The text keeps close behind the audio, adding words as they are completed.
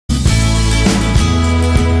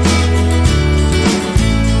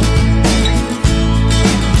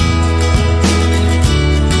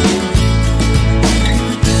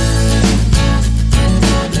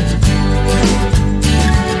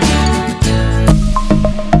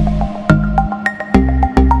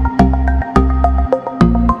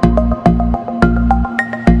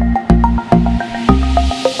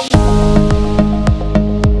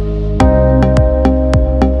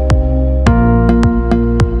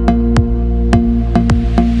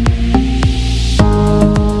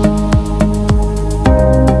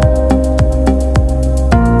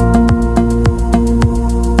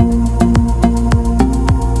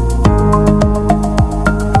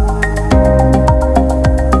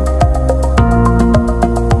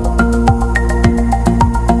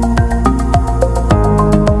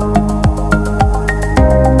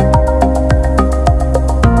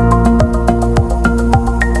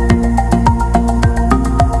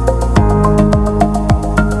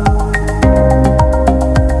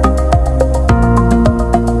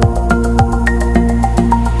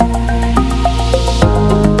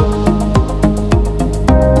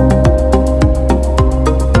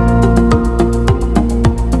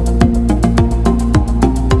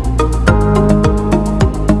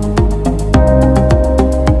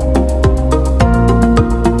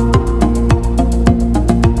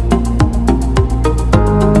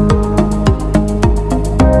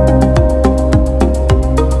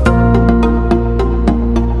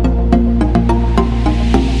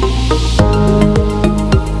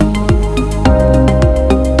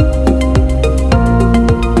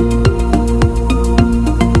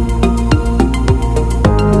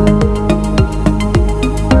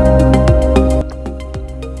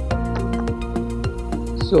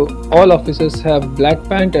All officers have black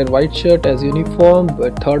pant and white shirt as uniform,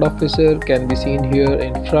 but third officer can be seen here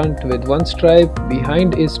in front with one stripe.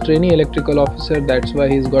 Behind is trainee electrical officer, that's why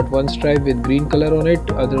he's got one stripe with green color on it.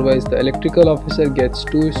 Otherwise the electrical officer gets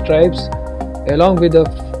two stripes, along with a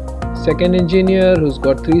second engineer who's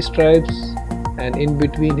got three stripes, and in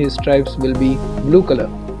between his stripes will be blue color.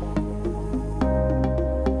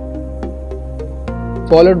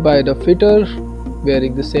 Followed by the fitter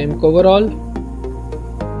wearing the same coverall.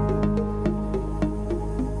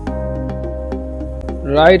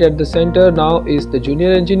 Right at the center now is the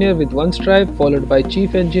junior engineer with one stripe, followed by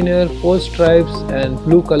chief engineer, four stripes and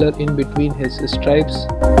blue color in between his stripes.